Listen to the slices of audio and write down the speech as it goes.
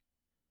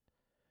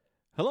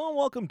Hello and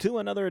welcome to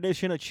another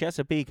edition of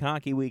Chesapeake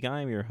Hockey Week. I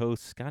am your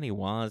host, Scotty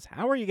Wazz.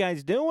 How are you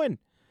guys doing?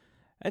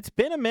 It's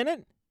been a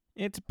minute.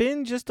 It's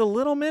been just a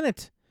little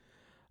minute.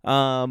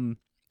 The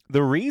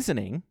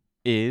reasoning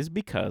is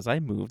because I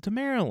moved to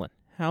Maryland.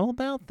 How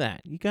about that?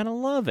 You gotta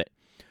love it.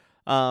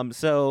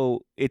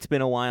 So it's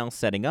been a while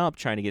setting up,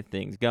 trying to get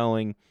things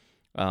going,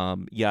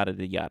 yada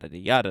da yada da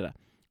yada da.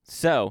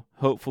 So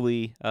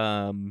hopefully,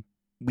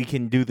 we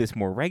can do this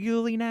more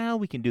regularly now.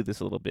 We can do this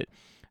a little bit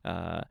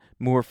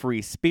more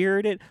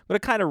free-spirited. I'm going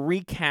to kind of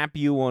recap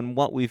you on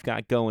what we've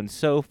got going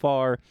so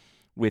far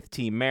with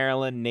Team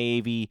Maryland,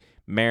 Navy,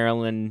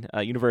 Maryland,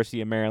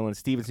 University of Maryland,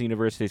 Stevenson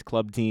University's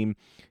club team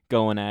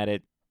going at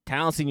it,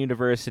 Towson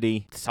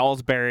University,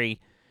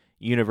 Salisbury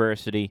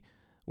University.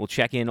 We'll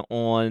check in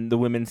on the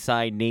women's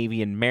side,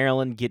 Navy and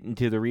Maryland, get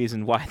into the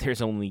reason why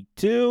there's only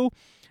two.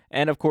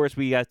 And, of course,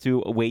 we got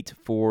to wait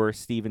for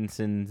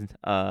Stevenson's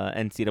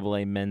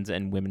NCAA men's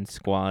and women's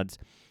squads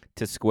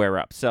to square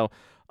up. So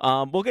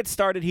we'll get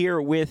started here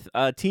with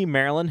Team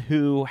Maryland,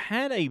 who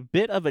had a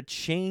bit of a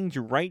change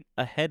right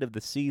ahead of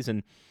the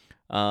season,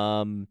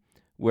 where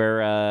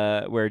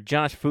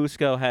Josh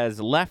Fusco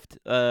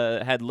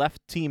had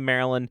left Team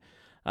Maryland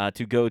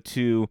to go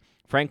to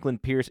Franklin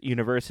Pierce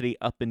University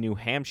up in New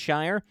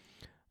Hampshire.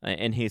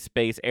 In his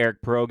space,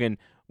 Eric Brogan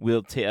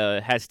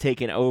has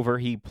taken over.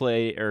 He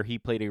played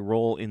a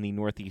role in the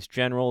Northeast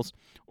Generals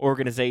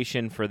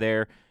organization for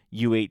their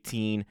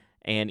U18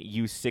 and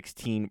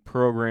U16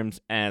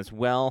 programs as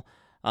well.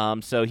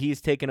 So he's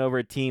taken over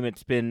a team.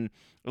 It's been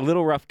a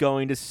little rough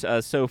going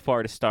to so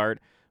far to start,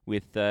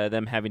 with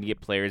them having to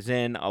get players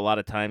in, a lot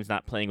of times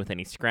not playing with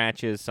any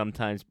scratches,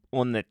 sometimes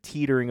on the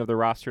teetering of the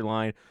roster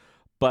line,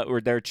 but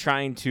they're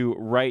trying to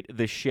right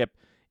the ship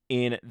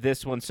in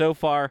this one. So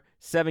far,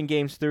 7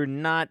 games through,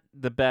 not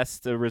the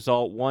best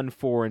result,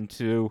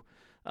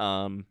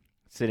 1-4-2,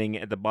 sitting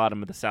at the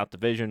bottom of the South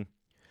Division.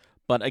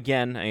 But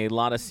again, a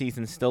lot of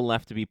season still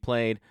left to be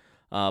played.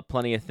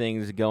 Plenty of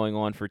things going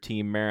on for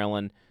Team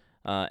Maryland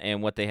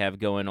and what they have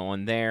going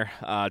on there.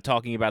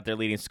 Talking about their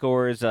leading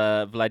scorers,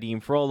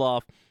 Vladim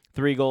Frolov,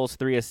 3 goals,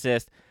 3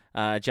 assists.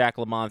 Jack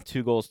Lamont,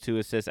 2 goals, 2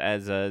 assists,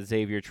 as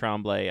Xavier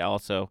Tremblay,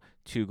 also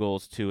 2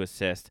 goals, 2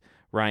 assists.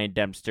 Ryan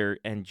Dempster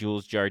and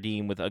Jules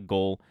Jardine with a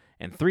goal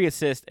and 3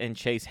 assists, and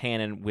Chase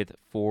Hannon with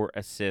 4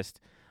 assists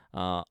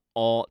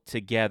all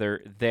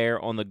together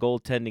there on the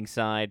goaltending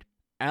side.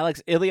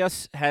 Alex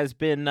Ilias has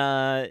been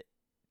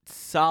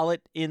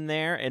solid in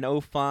there in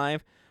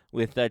 05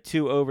 with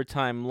 2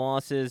 overtime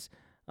losses.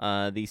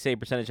 The save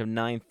percentage of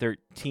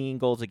 .913,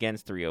 goals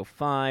against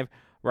 .305.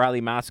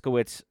 Riley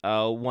Moskowitz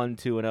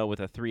 1-2-0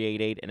 with a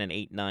 .388 and an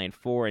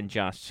 .894, and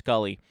Josh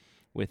Scully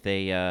with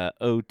a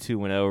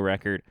 0-2-0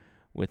 record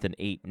with an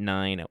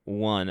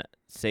 .891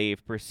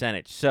 save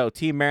percentage. So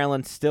Team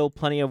Maryland, still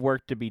plenty of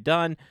work to be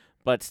done,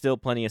 but still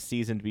plenty of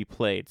season to be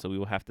played. So we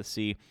will have to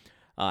see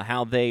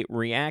how they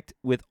react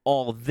with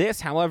all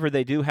this. However,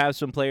 they do have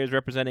some players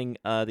representing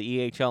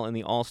the EHL in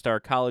the All-Star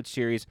College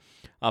Series.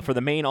 For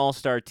the main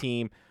All-Star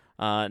team,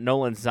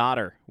 Nolan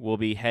Zotter will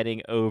be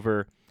heading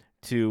over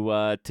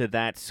to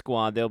that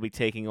squad. They'll be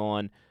taking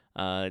on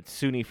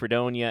SUNY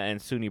Fredonia and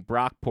SUNY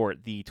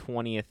Brockport, the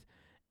 20th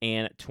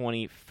and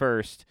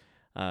 21st,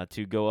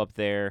 to go up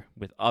there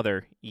with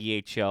other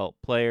EHL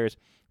players.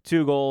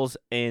 2 goals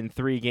in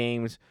 3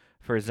 games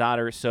for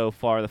Zotter so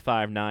far, the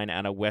 5'9"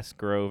 out of West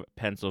Grove,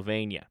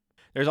 Pennsylvania.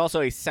 There's also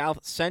a South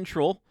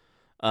Central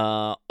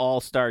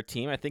all-star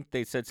team. I think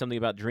they said something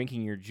about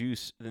drinking your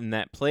juice in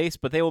that place,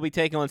 but they will be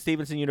taking on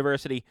Stevenson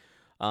University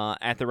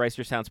at the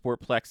Reisterstown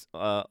Sportplex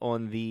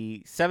on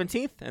the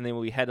 17th, and then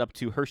we'll be head up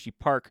to Hershey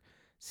Park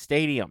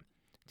Stadium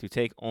to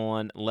take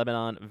on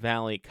Lebanon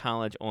Valley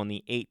College on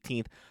the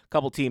 18th. A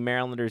couple Team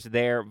Marylanders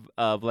there,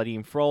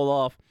 Vladim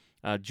Frolov,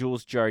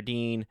 Jules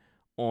Jardine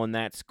on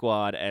that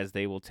squad, as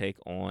they will take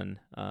on,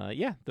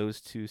 those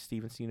two,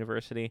 Stevenson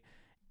University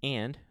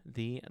and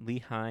the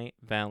Lehigh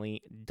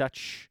Valley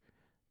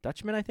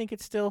Dutchmen, I think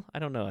it's still. I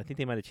don't know. I think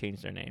they might have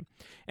changed their name.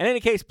 In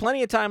any case,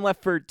 plenty of time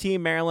left for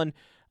Team Maryland,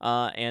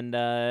 and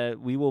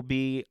we will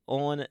be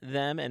on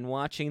them and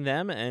watching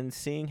them and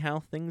seeing how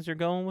things are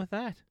going with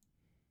that.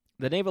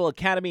 The Naval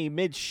Academy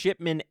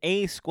Midshipman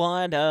A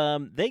squad,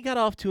 they got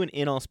off to an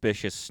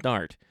inauspicious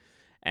start,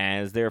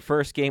 as their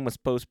first game was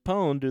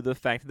postponed due to the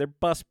fact that their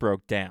bus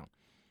broke down.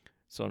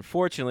 So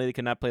unfortunately, they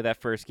could not play that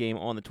first game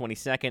on the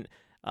 22nd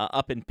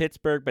up in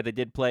Pittsburgh, but they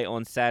did play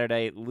on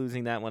Saturday,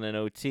 losing that one in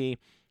OT.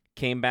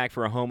 Came back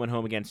for a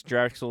home-and-home against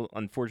Drexel.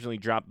 Unfortunately,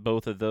 dropped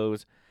both of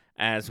those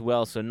as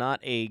well. So not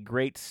a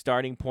great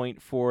starting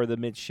point for the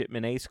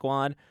Midshipman A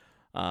squad,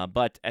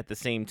 but at the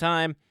same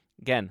time,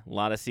 again, a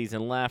lot of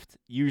season left.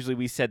 Usually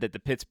we said that the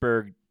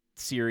Pittsburgh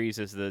series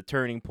is the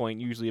turning point,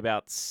 usually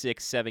about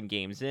 6-7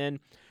 games in.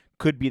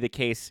 Could be the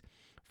case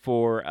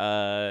for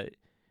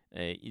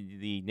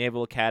the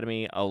Naval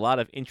Academy. A lot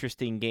of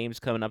interesting games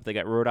coming up. They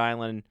got Rhode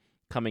Island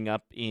coming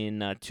up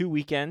in 2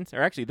 weekends,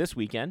 or actually this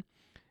weekend.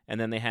 And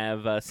then they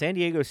have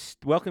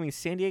welcoming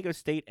San Diego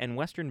State and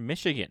Western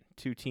Michigan,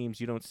 2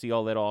 teams you don't see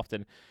all that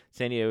often.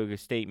 San Diego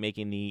State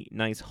making the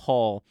nice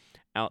haul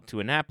out to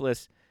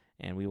Annapolis,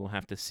 and we will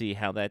have to see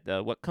how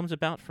that what comes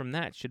about from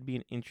that. Should be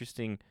an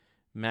interesting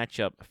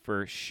matchup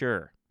for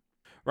sure.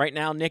 Right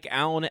now, Nick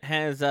Allen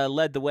has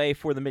led the way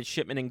for the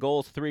midshipmen in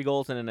goals, 3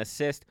 goals and an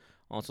assist.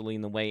 Also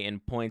leading the way in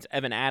points.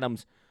 Evan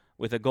Adams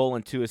with a goal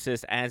and 2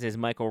 assists, as is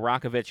Michael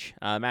Rakovich.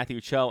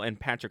 Matthew Cho and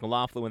Patrick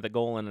Laughlin with a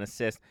goal and an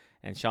assist,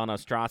 and Sean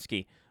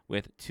Ostrowski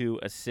with 2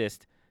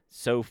 assists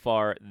so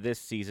far this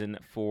season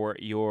for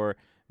your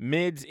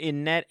mids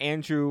in net.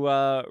 Andrew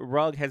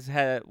Rugg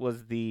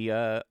was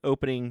the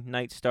opening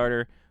night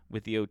starter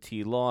with the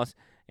OT loss,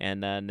 and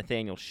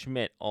Nathaniel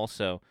Schmidt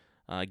also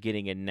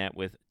getting in net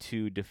with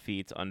 2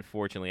 defeats,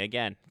 unfortunately.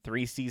 Again,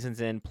 3 seasons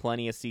in,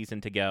 plenty of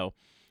season to go.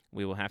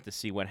 We will have to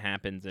see what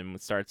happens, and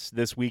it starts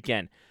this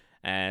weekend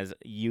as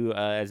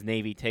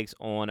Navy takes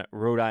on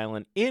Rhode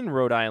Island in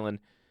Rhode Island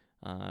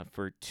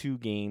for 2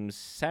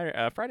 games,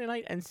 Friday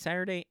night and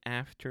Saturday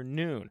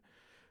afternoon.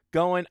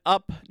 Going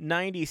up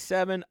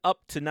 97,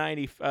 up to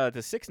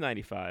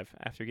 695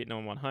 after getting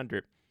on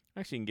 100.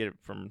 Actually, you can get it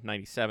from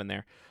 97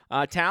 there.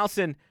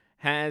 Towson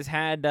has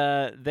had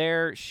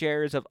their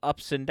shares of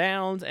ups and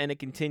downs, and it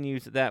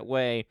continues that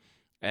way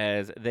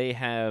as they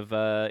have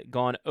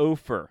gone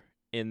over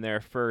in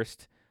their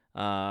first 6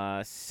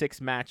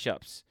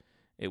 matchups.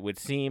 It would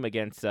seem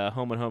against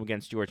home and home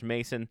against George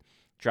Mason,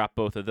 dropped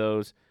both of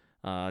those.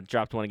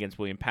 Dropped one against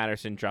William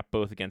Patterson, dropped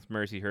both against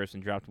Mercyhurst,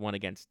 and dropped one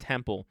against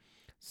Temple.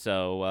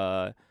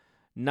 So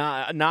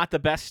not the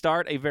best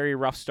start, a very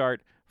rough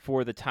start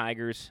for the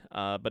Tigers.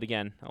 But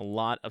again, a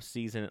lot of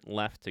season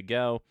left to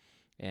go,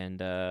 and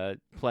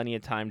plenty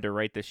of time to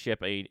right the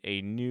ship.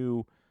 A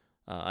new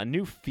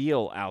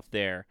feel out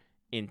there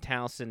in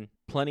Towson.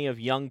 Plenty of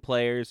young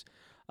players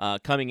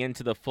coming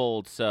into the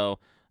fold. So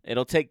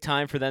it'll take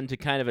time for them to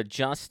kind of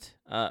adjust.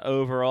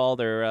 Overall,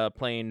 they're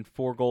playing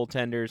 4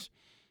 goaltenders.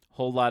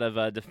 Whole lot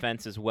of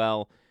defense as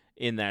well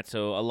in that.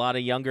 So a lot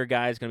of younger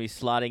guys going to be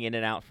slotting in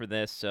and out for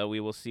this. So we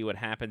will see what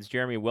happens.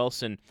 Jeremy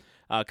Wilson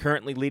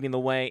currently leading the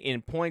way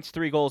in points,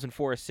 3 goals and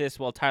 4 assists,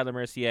 while Tyler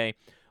Mercier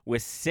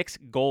with 6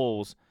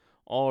 goals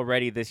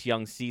already this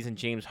young season.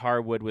 James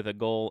Harwood with a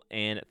goal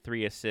and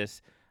 3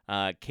 assists.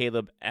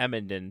 Caleb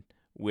Emmenden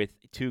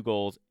with 2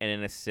 goals and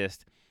an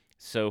assist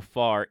so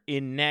far.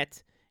 In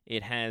net,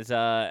 it has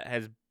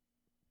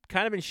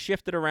kind of been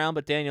shifted around,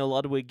 but Daniel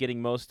Ludwig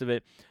getting most of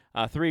it.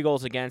 3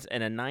 goals against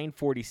and a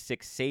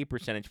 .946 save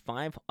percentage,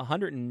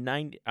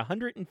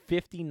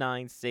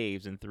 159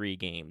 saves in 3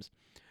 games.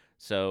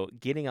 So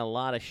getting a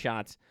lot of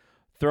shots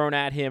thrown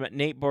at him.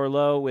 Nate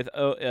Borleau with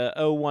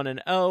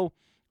 0-1-0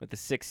 with the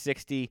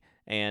 .660,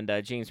 and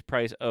James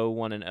Price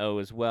 0-1-0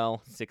 as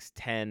well,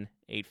 610,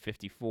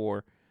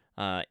 854,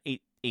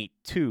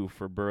 882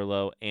 for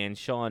Borleau, and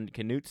Sean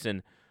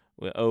Knutson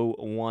with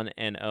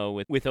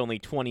 0-1-0 with only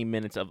 20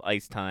 minutes of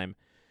ice time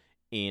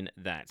in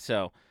that.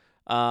 So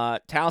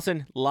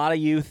Towson, a lot of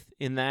youth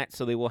in that,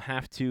 so they will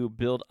have to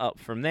build up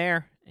from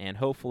there and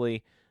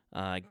hopefully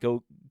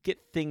go get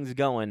things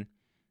going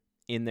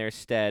in their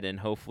stead and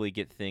hopefully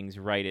get things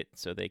righted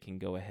so they can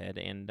go ahead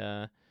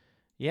and,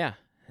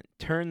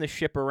 turn the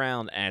ship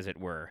around, as it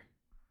were.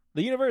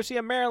 The University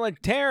of Maryland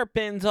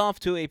Terrapins off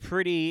to a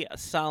pretty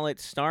solid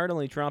start,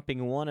 only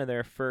dropping one of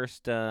their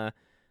first, I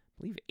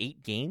believe,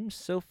 8 games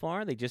so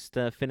far. They just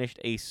finished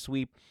a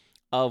sweep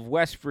of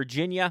West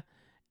Virginia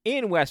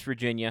in West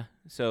Virginia,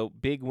 so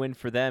big win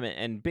for them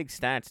and big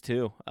stats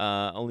too.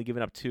 Only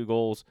giving up 2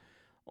 goals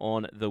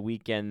on the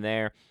weekend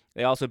there.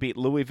 They also beat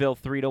Louisville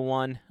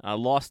 3-1.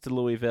 Lost to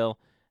Louisville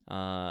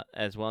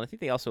as well. And I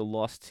think they also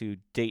lost to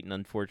Dayton,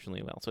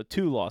 unfortunately. Well, so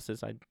 2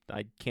 losses. I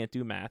can't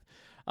do math.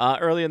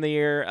 Early in the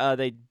year,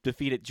 they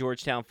defeated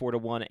Georgetown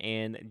 4-1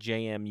 and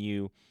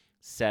JMU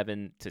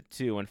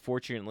 7-2.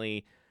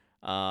 Unfortunately,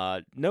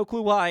 no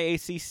clue why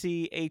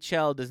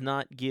ACC-HL does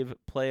not give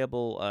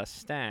playable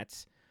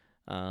stats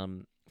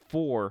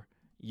for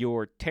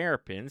your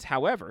Terrapins.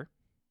 However,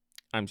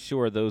 I'm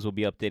sure those will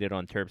be updated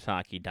on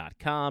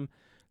terpshockey.com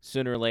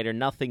sooner or later.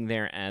 Nothing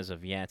there as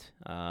of yet,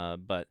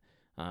 but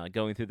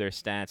going through their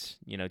stats,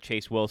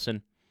 Chase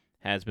Wilson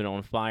has been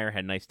on fire,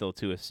 had nice little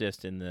 2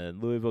 assists in the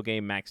Louisville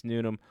game. Max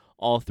Newnham,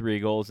 all 3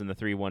 goals in the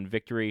 3-1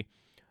 victory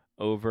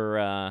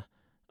over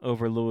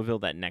Louisville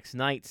that next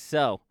night.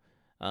 So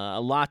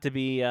a lot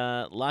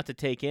to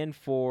take in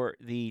for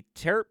the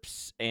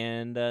Terps,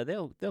 and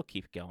they'll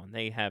keep going.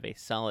 They have a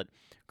solid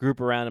group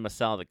around them, a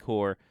solid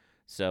core.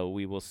 So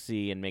we will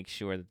see and make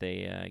sure that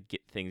they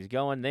get things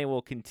going. They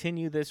will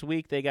continue this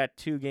week. They got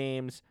 2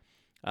 games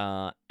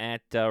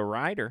at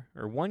Ryder,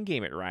 or 1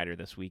 game at Ryder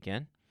this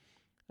weekend.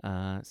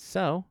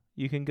 So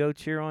you can go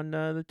cheer on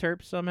the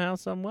Terps somehow,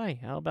 some way.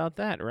 How about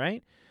that,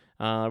 right?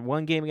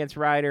 1 game against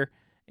Ryder,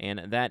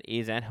 and that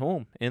is at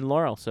home in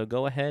Laurel. So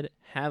go ahead,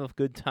 have a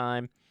good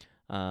time,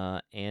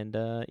 and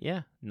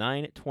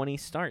 9:20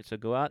 start. So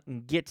go out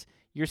and get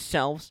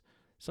yourselves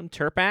some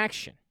Terp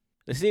action.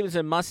 The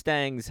Stevenson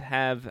Mustangs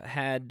have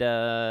had,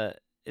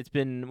 it's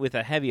been with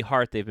a heavy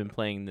heart they've been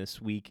playing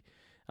this week,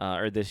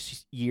 or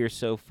this year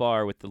so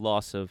far, with the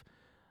loss of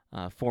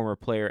former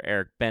player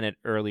Eric Bennett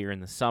earlier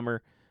in the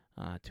summer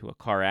to a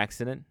car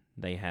accident.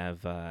 They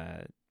have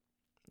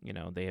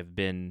They have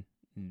been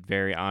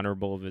very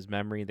honorable of his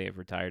memory. They have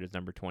retired his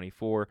number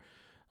 24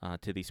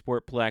 to the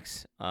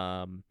Sportplex,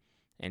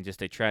 and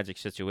just a tragic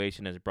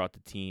situation has brought the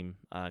team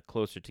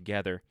closer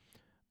together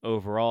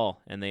overall.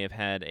 And they have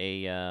had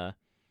the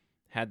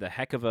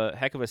heck of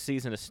a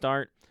season to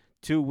start.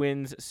 2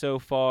 wins so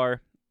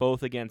far,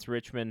 both against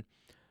Richmond,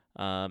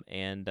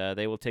 and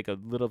they will take a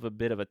little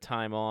bit of a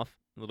time off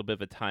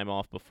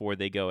before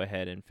they go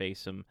ahead and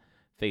face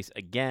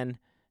again.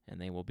 And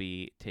they will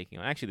be taking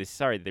on. Actually,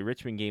 the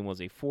Richmond game was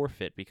a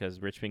forfeit because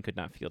Richmond could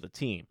not field a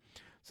team.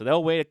 So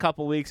they'll wait a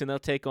couple weeks and they'll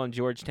take on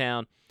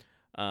Georgetown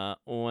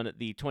on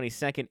the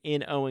 22nd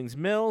in Owings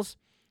Mills.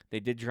 They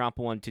did drop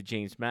one to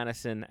James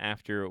Madison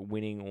after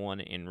winning one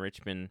in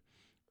Richmond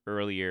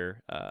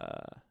earlier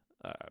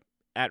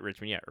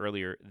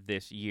earlier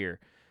this year.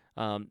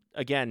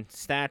 Again,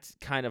 stats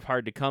kind of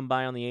hard to come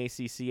by on the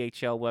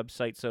ACCHL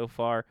website so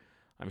far.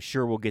 I'm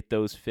sure we'll get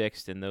those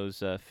fixed and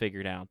those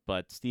figured out.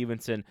 But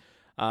Stevenson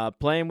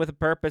playing with a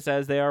purpose,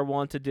 as they are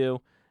wont to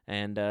do,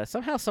 and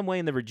somehow, some way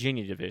in the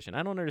Virginia division.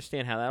 I don't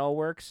understand how that all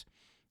works,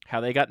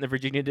 how they got in the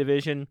Virginia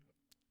division,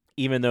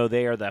 even though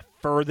they are the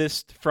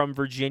furthest from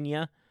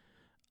Virginia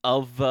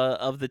of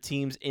the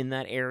teams in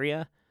that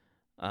area.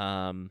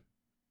 I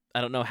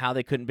don't know how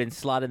they couldn't been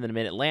slotted in the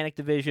Mid-Atlantic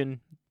division,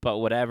 but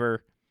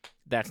whatever.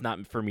 That's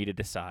not for me to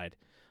decide,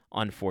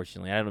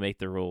 unfortunately. I don't make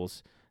the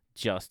rules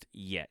just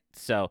yet.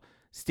 So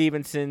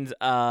Stevenson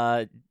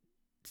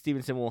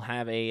will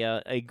have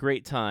a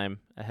great time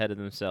ahead of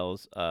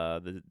themselves.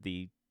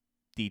 The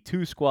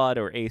D2 squad,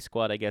 or A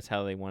squad, I guess,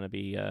 how they want to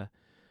be. I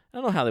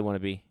don't know how they want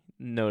to be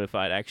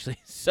notified, actually.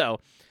 So,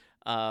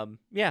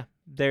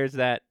 there's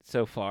that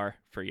so far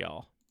for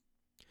y'all.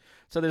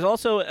 So there's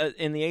also,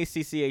 in the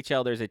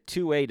ACCHL, there's a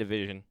 2A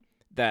division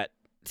that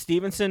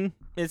Stevenson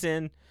is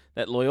in,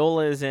 that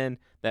Loyola is in,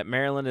 that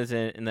Maryland is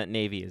in, and that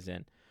Navy is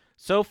in.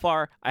 So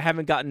far, I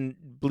haven't gotten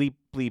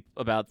bleep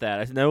about that.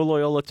 I know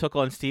Loyola took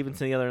on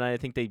Stevenson the other night. I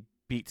think they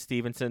beat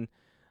Stevenson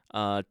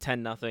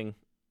 10-0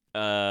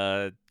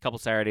 a couple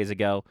Saturdays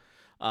ago.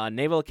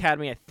 Naval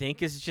Academy, I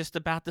think, is just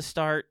about to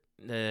start.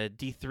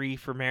 D3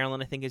 for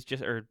Maryland, I think,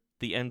 or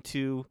the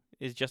M2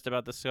 is just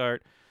about to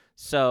start.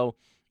 So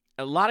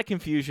a lot of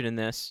confusion in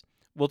this.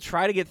 We'll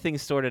try to get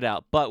things sorted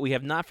out, but we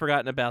have not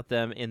forgotten about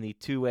them in the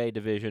 2A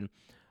division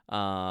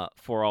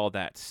for all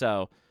that.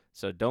 So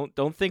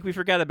don't think we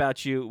forgot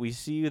about you. We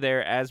see you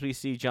there, as we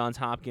see Johns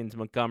Hopkins,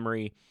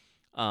 Montgomery,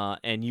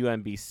 and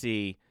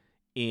UMBC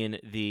in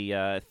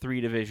the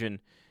 3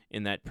 division,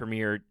 in that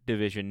Premier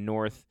Division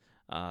North.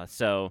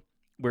 So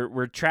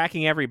we're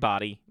tracking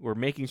everybody. We're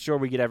making sure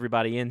we get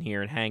everybody in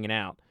here and hanging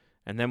out,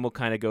 and then we'll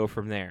kind of go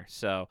from there.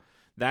 So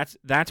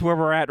that's where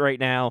we're at right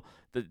now.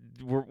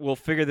 We'll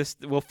figure this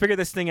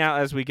thing out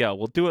as we go.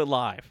 We'll do it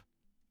live.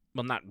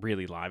 Well, not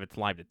really live. It's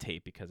live to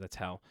tape because that's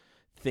how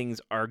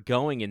things are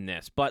going in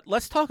this. But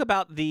let's talk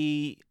about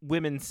the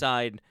women's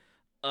side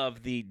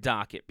of the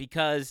docket,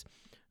 because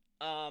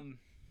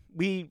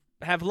we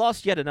have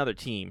lost yet another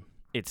team,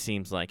 it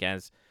seems like,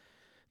 as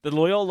the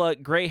Loyola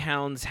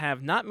Greyhounds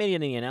have not made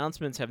any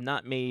announcements, have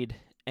not made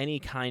any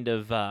kind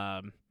of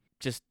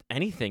just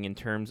anything in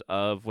terms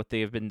of what they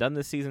have been done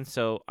this season.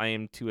 So I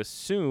am to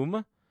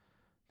assume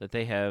that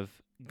they have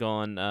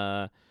gone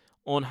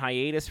on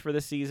hiatus for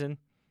the season.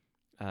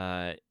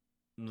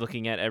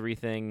 Looking at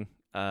everything,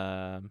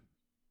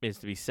 is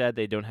to be said,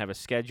 they don't have a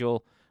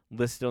schedule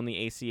listed on the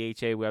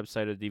ACHA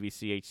website of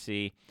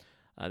DVCHC.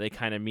 They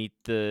kind of meet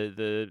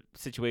the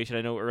situation.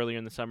 I know earlier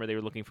in the summer they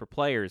were looking for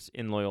players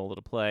in Loyola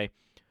to play.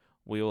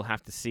 We will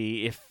have to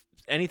see if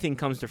anything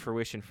comes to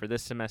fruition for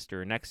this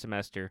semester or next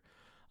semester,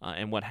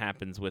 and what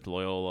happens with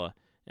Loyola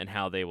and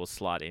how they will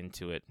slot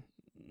into it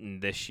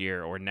this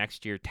year or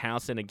next year.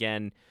 Towson,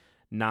 again,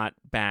 not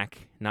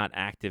back, not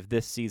active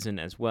this season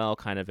as well.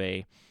 Kind of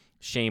a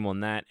shame on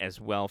that as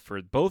well for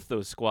both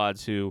those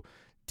squads who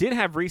did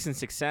have recent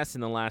success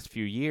in the last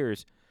few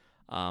years,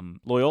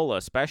 Loyola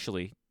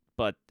especially.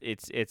 But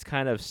it's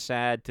kind of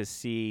sad to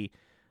see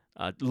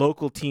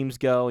local teams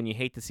go, and you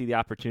hate to see the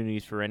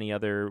opportunities for any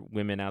other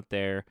women out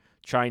there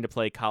trying to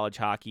play college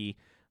hockey,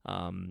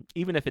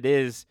 even if it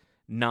is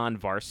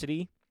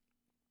non-varsity,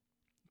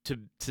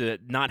 to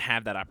not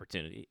have that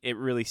opportunity. It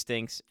really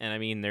stinks. And I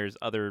mean, there's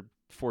other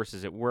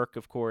forces at work,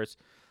 of course,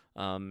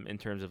 in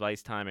terms of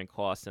ice time and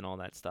cost and all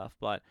that stuff.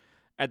 But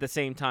at the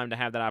same time, to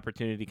have that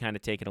opportunity kind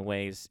of taken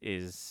away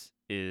is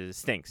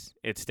stinks.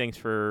 It stinks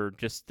for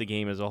just the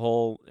game as a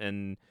whole,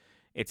 and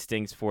it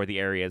stinks for the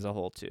area as a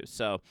whole too.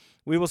 So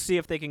we will see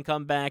if they can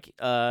come back.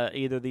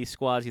 Either these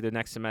squads, either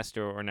next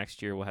semester or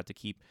next year, we'll have to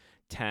keep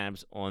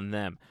tabs on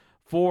them.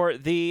 For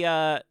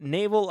the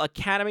Naval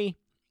Academy,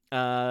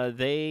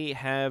 they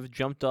have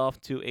jumped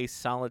off to a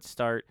solid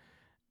start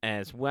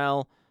as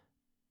well.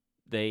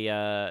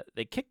 They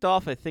kicked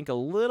off, I think, a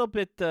little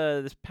bit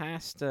this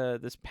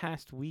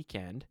past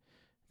weekend.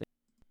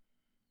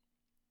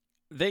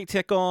 They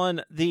took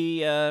on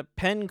the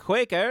Penn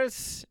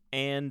Quakers,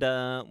 and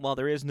while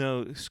there is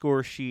no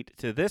score sheet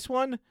to this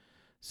one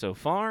so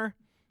far,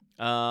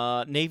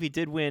 Navy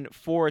did win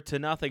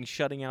 4-0,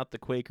 shutting out the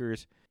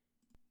Quakers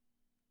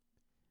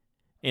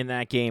In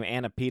that game,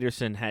 Anna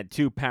Peterson had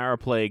 2 power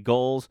play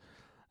goals,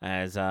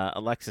 as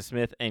Alexa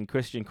Smith and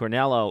Christian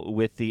Cornello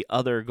with the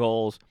other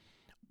goals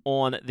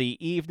on the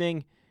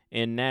evening.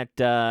 In that,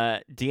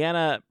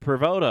 Deanna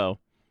Prevoto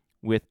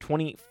with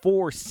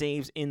 24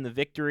 saves in the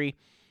victory,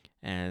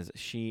 as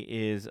she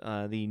is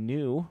the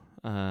new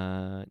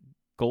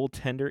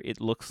goaltender,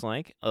 it looks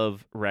like,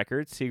 of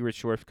record. Sigrid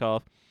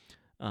Schwarzkopf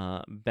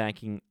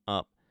backing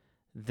up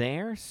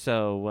there.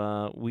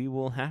 So we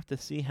will have to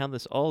see how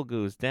this all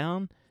goes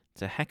down.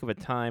 It's a heck of a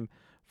time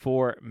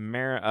for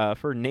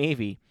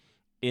Navy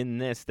in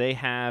this. They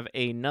have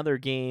another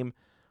game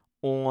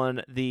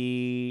at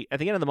the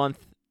end of the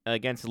month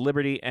against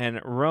Liberty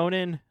and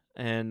Ronan,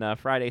 and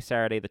Friday,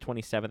 Saturday, the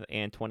 27th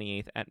and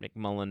 28th at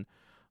McMullen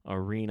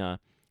Arena.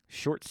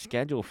 Short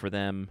schedule for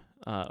them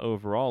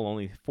overall,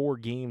 only 4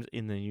 games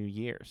in the new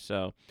year.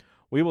 So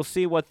we will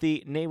see what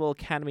the Naval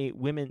Academy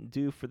women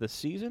do for the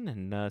season,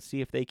 and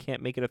see if they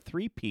can't make it a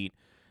three-peat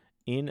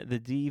in the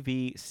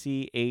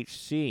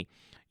DVCHC.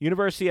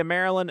 University of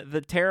Maryland,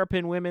 the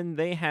Terrapin women,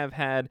 they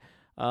had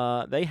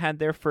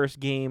their first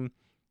game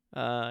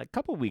a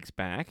couple weeks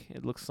back.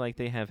 It looks like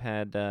they have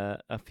had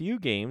a few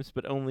games,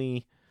 but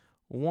only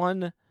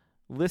one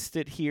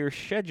listed here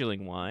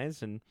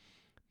scheduling-wise, and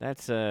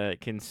that's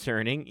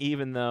concerning,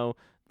 even though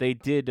they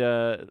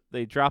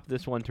dropped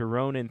this one to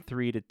Ronan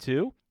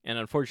 3-2, and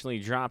unfortunately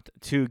dropped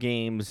 2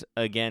 games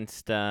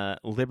against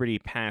Liberty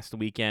past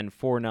weekend,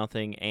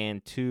 4-0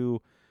 and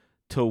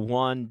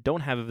 2-1.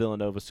 Don't have a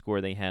Villanova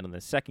score they had in the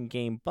second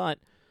game, but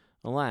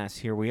alas,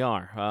 here we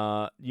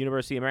are.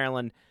 University of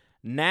Maryland,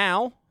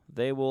 now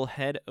they will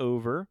head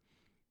over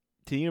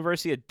to the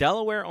University of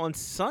Delaware on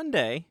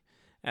Sunday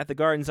at the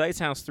Gardens Ice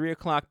House, 3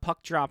 o'clock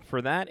puck drop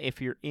for that.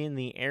 If you're in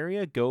the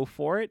area, go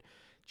for it.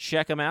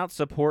 Check them out.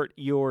 Support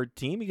your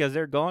team because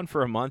they're gone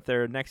for a month.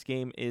 Their next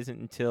game isn't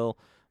until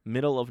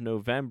middle of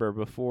November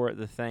before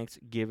the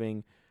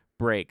Thanksgiving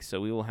break. So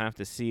we will have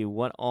to see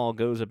what all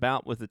goes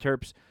about with the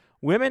Terps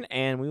women,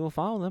 and we will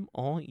follow them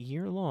all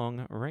year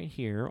long right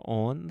here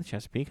on the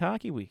Chesapeake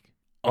Hockey Week.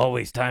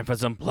 Always time for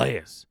some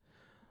players.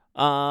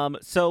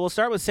 So we'll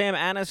start with Sam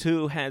Annis,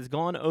 who has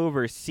gone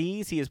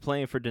overseas. He is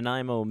playing for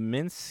Dynamo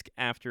Minsk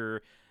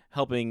after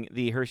helping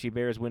the Hershey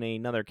Bears win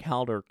another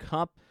Calder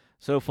Cup.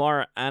 So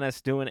far, Annis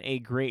doing a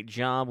great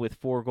job with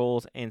 4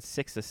 goals and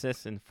 6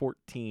 assists in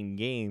 14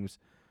 games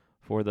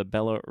for the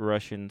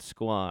Belarusian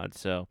squad.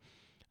 So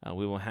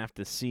we will have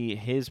to see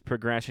his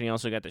progression. He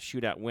also got the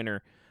shootout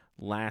winner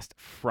last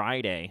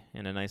Friday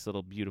in a nice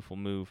little beautiful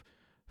move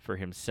for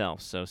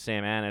himself. So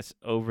Sam Annis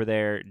over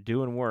there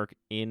doing work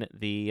in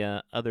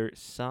the other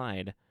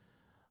side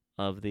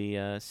of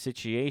the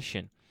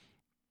situation.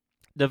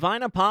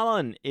 Divine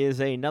Apollon is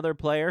another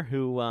player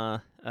who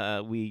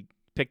we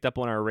picked up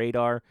on our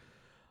radar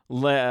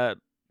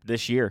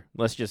this year.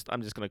 I'm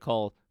just going to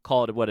call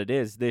it what it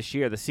is this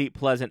year. The Seat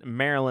Pleasant,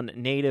 Maryland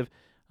native,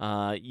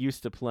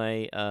 used to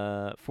play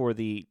for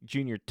the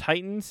Junior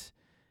Titans,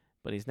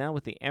 but he's now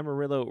with the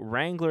Amarillo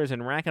Wranglers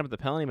and racking up the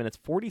penalty minutes.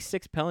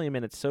 46 penalty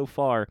minutes so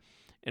far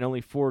in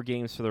only 4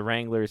 games for the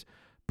Wranglers.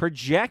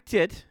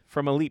 Projected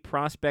from Elite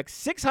Prospects,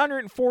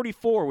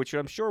 644, which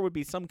I'm sure would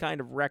be some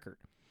kind of record.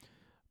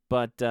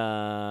 But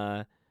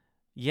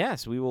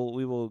yes, we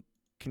will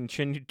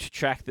continue to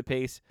track the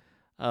pace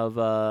of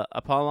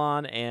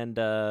Apollon, and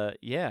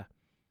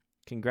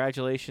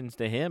congratulations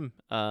to him.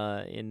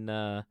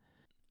 And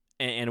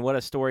what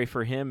a story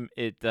for him!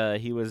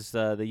 He was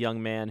the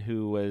young man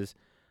who was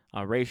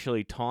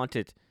racially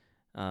taunted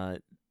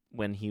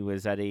when he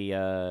was at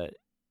a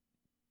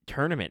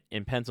tournament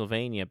in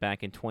Pennsylvania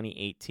back in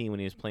 2018 when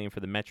he was playing for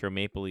the Metro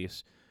Maple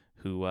Leafs,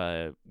 who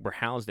were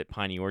housed at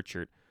Piney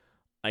Orchard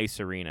Ice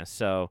Arena.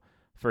 So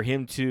for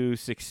him to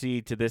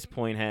succeed to this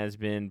point has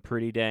been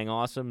pretty dang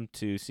awesome,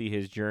 to see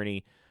his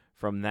journey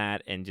from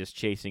that and just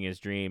chasing his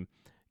dream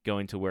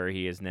going to where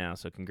he is now.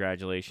 So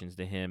congratulations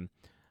to him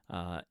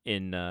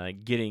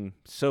in getting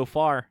so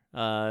far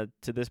to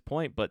this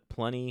point, but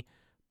plenty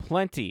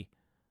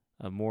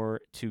of more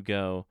to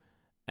go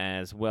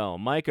as well.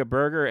 Micah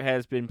Berger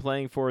has been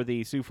playing for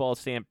the Sioux Falls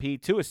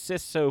Stampede. 2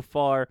 assists so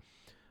far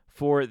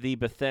for the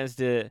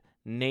Bethesda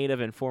native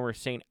and former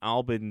St.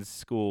 Albans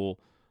School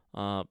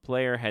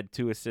player. Had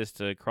 2 assists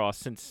across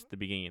since the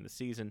beginning of the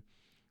season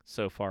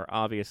so far.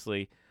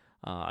 Obviously,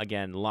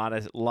 again, a lot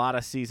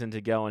of season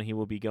to go, and he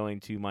will be going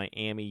to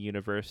Miami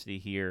University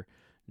here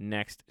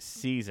next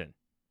season.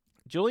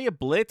 Julia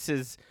Blitz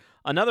is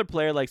another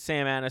player like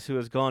Sam Annis who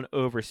has gone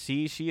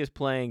overseas. She is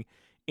playing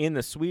in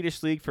the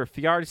Swedish League for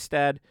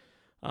Fjärstad,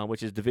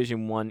 which is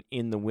Division I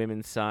in the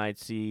women's side.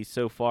 She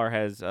so far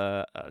has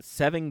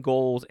 7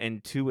 goals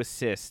and 2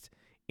 assists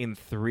in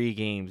 3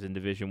 games in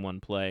Division I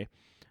play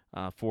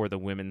for the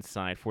women's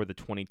side, for the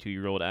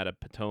 22-year-old out of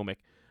Potomac.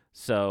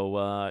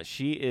 So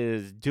she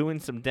is doing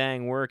some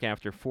dang work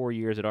after 4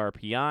 years at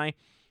RPI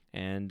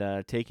and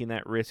taking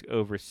that risk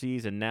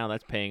overseas, and now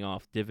that's paying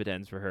off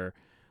dividends for her,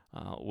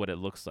 what it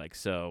looks like.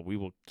 So we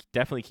will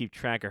definitely keep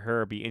track of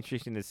her. It'll be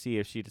interesting to see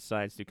if she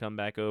decides to come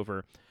back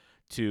over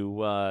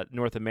to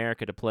North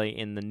America to play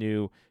in the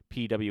new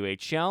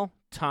PWHL.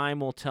 time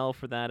will tell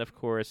for that, of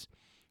course.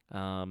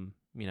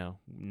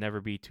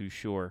 Never be too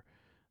sure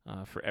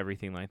for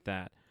everything like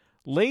that.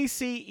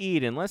 Lacey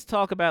Eden. Let's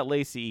talk about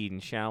Lacey Eden,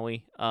 shall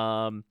we?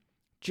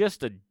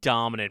 Just a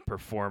dominant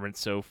performance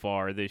so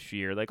far this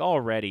year. Like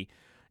already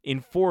in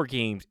 4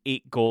 games,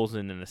 8 goals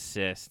and an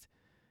assist.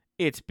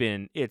 It's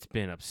been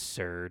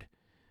absurd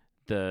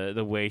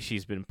the way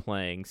she's been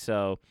playing.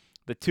 So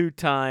the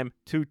two-time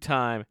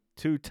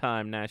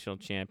national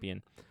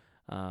champion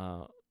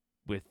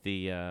with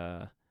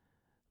the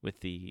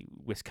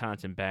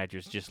Wisconsin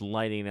Badgers just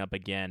lighting up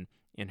again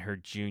in her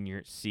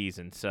junior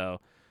season.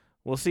 So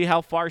we'll see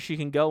how far she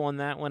can go on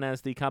that one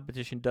as the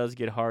competition does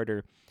get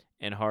harder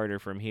and harder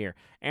from here.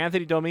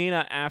 Anthony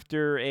Domina,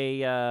 after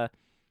a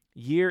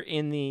year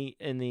in the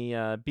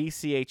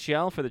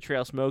BCHL for the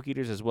Trail Smoke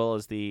Eaters, as well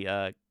as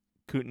the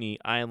Kootenai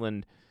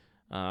Island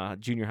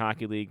Junior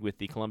Hockey League with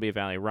the Columbia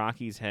Valley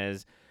Rockies,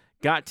 has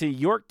got to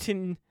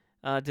Yorkton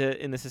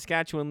in the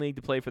Saskatchewan League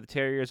to play for the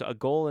Terriers. A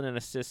goal and an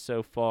assist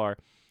so far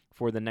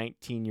for the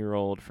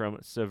 19-year-old from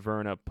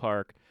Severna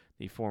Park,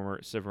 the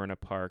former Severna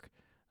Park,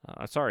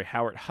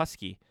 Howard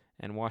Husky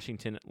and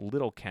Washington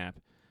Little Cap,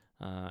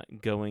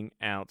 going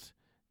out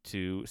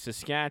to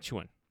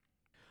Saskatchewan.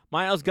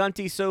 Miles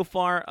Gunty so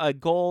far, a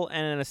goal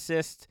and an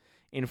assist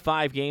in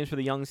 5 games for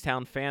the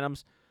Youngstown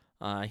Phantoms.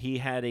 He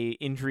had a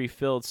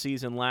injury-filled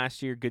season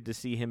last year. Good to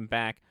see him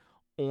back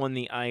on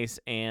the ice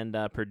and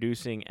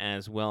producing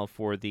as well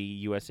for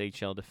the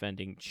USHL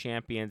defending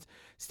champions.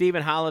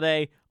 Stephen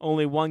Holliday,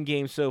 only 1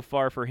 game so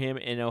far for him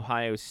in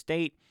Ohio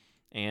State,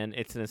 and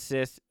it's an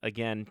assist.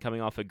 Again,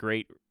 coming off a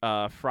great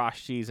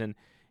Frost season,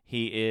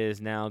 he is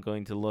now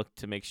going to look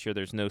to make sure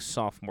there's no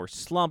sophomore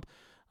slump.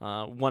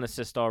 1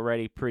 assist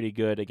already, pretty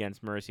good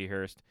against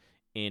Mercyhurst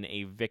in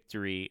a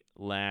victory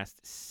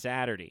last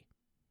Saturday.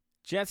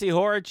 Jesse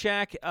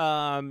Horacek,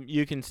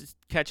 you can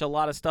catch a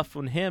lot of stuff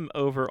from him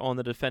over on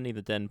the Defending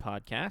the Den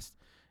podcast.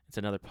 It's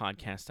another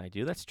podcast I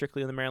do. That's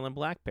strictly on the Maryland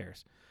Black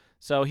Bears.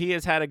 So he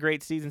has had a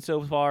great season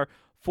so far,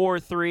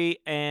 4-3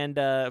 and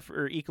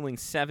for equaling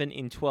 7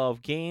 in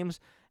 12 games.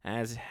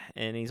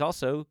 And he's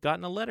also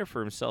gotten a letter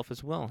for himself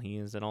as well. He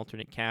is an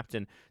alternate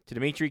captain to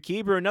Dimitri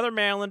Kieber, another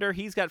Marylander.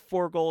 He's got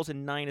 4 goals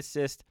and 9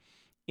 assists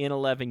in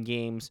 11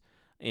 games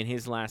in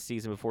his last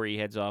season before he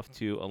heads off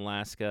to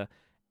Alaska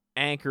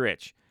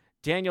Anchorage.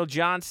 Daniel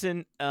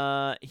Johnson,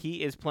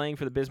 he is playing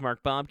for the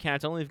Bismarck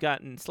Bobcats. Only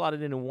gotten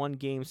slotted into 1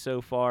 game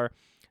so far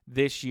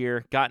this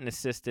year. Got an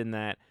assist in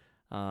that.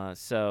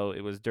 So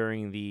it was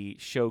during the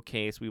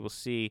showcase. We will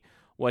see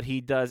what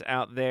he does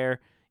out there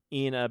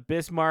in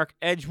Bismarck,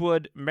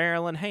 Edgewood,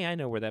 Maryland. Hey, I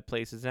know where that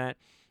place is at.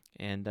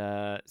 And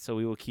so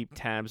we will keep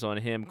tabs on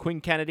him. Quinn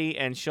Kennedy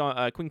and Sean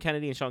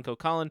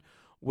Kilcullen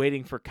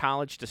waiting for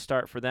college to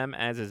start for them,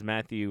 as is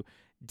Matthew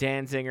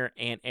Danziger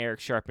and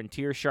Eric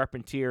Charpentier.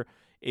 Charpentier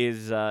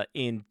is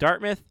in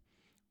Dartmouth,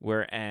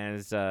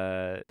 whereas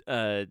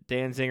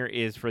Danziger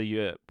is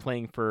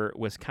playing for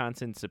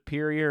Wisconsin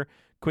Superior.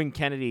 Quinn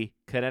Kennedy,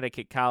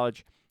 Connecticut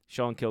College.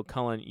 Sean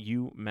Kilcullen,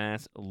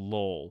 UMass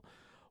Lowell.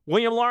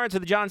 William Lawrence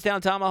of the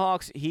Johnstown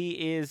Tomahawks,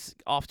 he is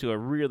off to a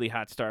really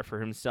hot start for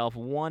himself.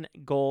 1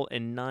 goal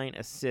and 9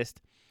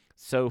 assists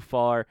so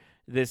far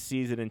this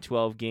season in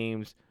 12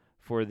 games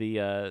for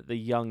the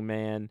young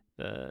man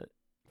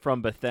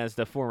from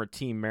Bethesda, former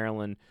Team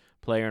Maryland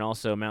player, and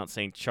also Mount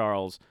St.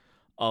 Charles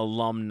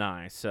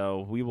alumni.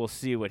 So we will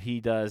see what he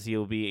does.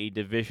 He'll be a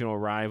divisional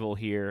rival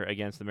here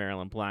against the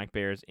Maryland Black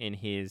Bears in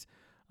his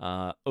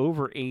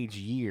overage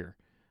year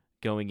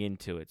going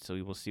into it. So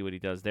we will see what he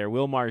does there.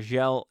 Will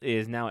Margell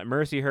is now at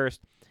Mercyhurst.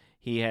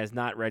 He has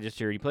not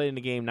registered. He played in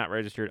the game, not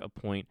registered a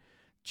point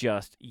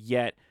just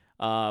yet.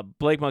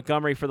 Blake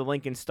Montgomery for the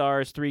Lincoln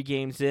Stars, 3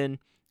 games in.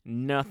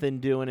 Nothing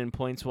doing in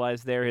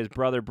points-wise there. His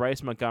brother,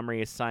 Bryce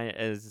Montgomery,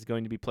 is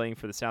going to be playing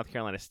for the South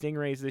Carolina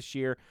Stingrays this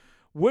year.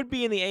 Would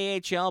be in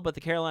the AHL, but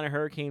the Carolina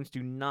Hurricanes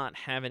do not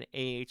have an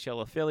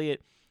AHL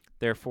affiliate.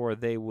 Therefore,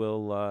 they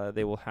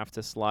will have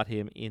to slot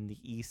him in the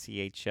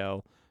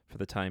ECHL for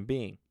the time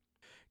being.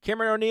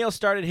 Cameron O'Neill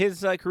started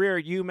his career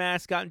at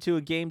UMass, got into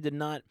a game, did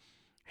not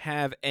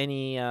have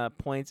any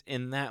points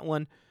in that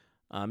one.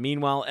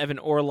 Meanwhile, Evan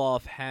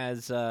Orloff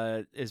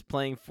is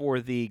playing for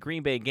the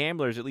Green Bay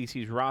Gamblers. At least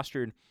he's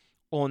rostered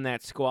on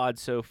that squad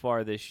so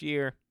far this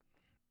year.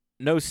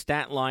 No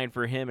stat line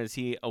for him as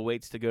he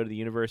awaits to go to the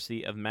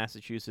University of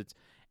Massachusetts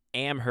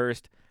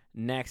Amherst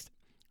next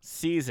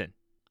season.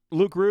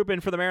 Luke Rubin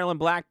for the Maryland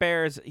Black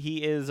Bears.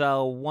 He is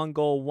 1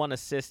 goal, 1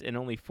 assist in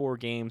only 4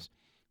 games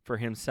for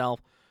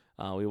himself.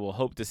 We will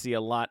hope to see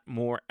a lot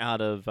more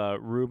out of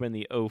Rubin,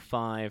 the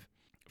 05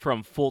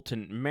 from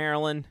Fulton,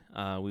 Maryland.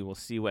 We will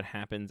see what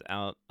happens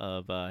out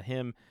of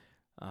him.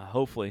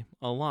 Hopefully,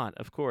 a lot,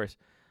 of course.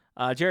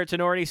 Jarrett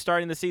Tenorti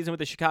starting the season with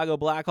the Chicago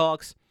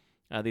Blackhawks.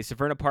 The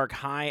Severna Park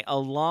High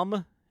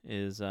alum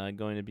is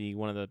going to be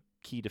one of the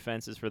key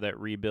defenses for that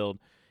rebuild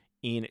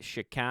in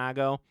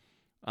Chicago.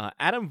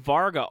 Adam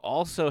Varga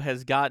also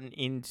has gotten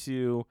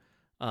into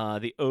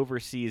the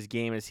overseas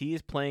game as he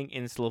is playing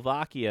in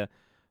Slovakia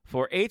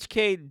for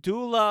HK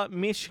Dula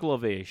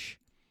Mishlovic,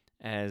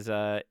 as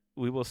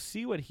we will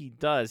see what he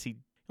does. He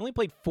only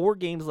played 4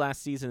 games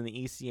last season in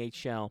the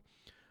ECHL.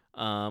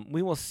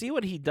 We will see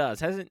what he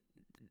does.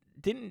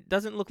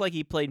 Doesn't look like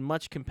he played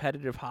much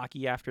competitive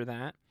hockey after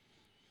that.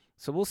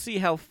 So we'll see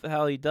how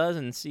he does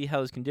and see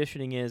how his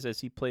conditioning is as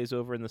he plays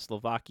over in the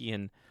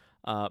Slovakian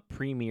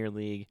Premier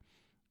League,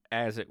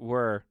 as it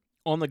were.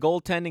 On the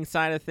goaltending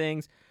side of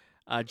things,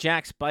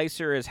 Jack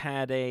Spicer has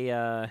had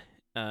a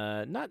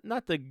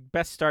not the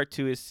best start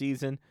to his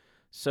season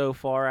so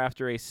far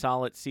after a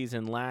solid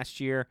season last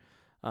year.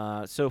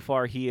 So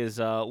far, he is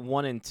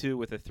 1-2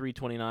 with a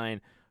 .329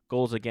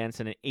 goals against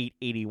and an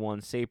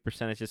 .881 save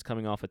percentage, just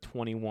coming off a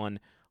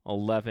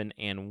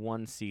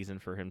 21-11-1 season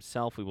for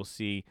himself. We will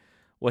see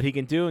what he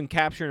can do in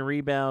capture and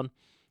rebound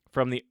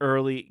from the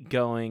early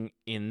going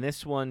in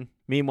this one.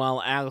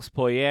 Meanwhile, Alex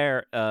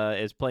Poirier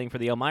is playing for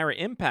the Elmira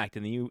Impact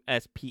in the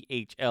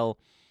USPHL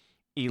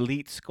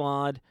Elite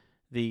Squad.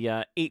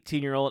 The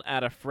 18-year-old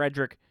out of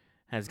Frederick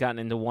has gotten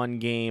into one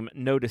game.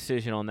 No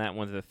decision on that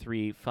one with a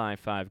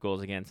 .355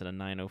 goals against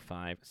and a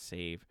 .905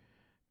 save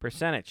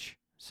percentage.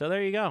 So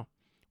there you go.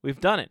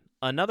 We've done it.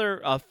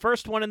 Another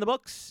first one in the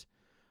books.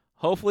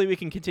 Hopefully we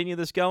can continue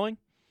this going,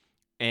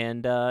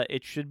 and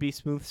it should be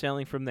smooth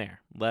sailing from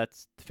there.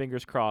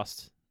 Fingers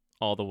crossed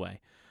all the way.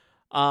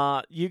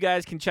 You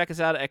guys can check us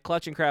out at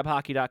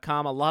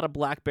clutchandcrabhockey.com. A lot of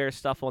Black Bear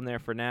stuff on there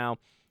for now,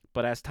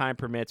 but as time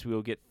permits, we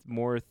will get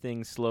more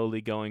things slowly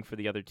going for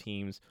the other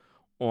teams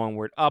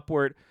onward,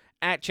 upward.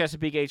 At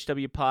Chesapeake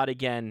HW Pod,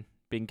 again,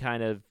 been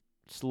kind of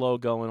slow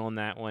going on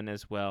that one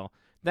as well.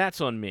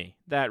 That's on me.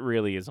 That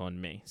really is on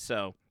me.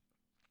 So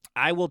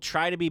I will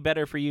try to be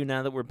better for you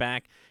now that we're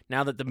back,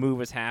 now that the move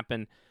has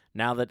happened,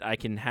 now that I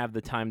can have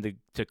the time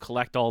to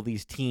collect all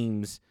these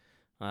teams,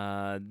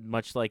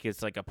 much like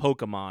it's like a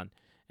Pokemon,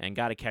 and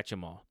got to catch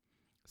them all.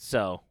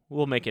 So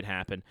we'll make it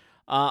happen.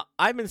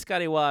 I've been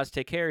Scotty Wazz.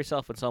 Take care of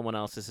yourself and someone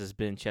else. This has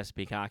been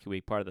Chesapeake Hockey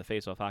Week, part of the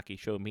Face Off Hockey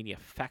Show Media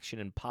Faction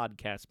and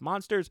Podcast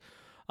Monsters.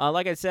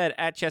 Like I said,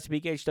 at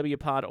Chesapeake HW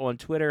Pod on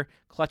Twitter,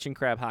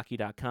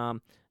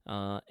 clutchandcrabhockey.com.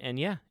 And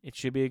yeah, it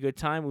should be a good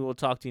time. We will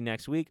talk to you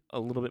next week a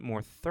little bit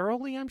more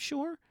thoroughly, I'm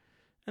sure,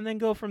 and then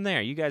go from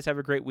there. You guys have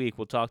a great week.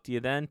 We'll talk to you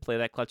then. Play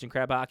that Clutch and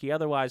Crab Hockey.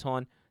 Otherwise,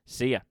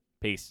 see ya.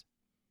 Peace.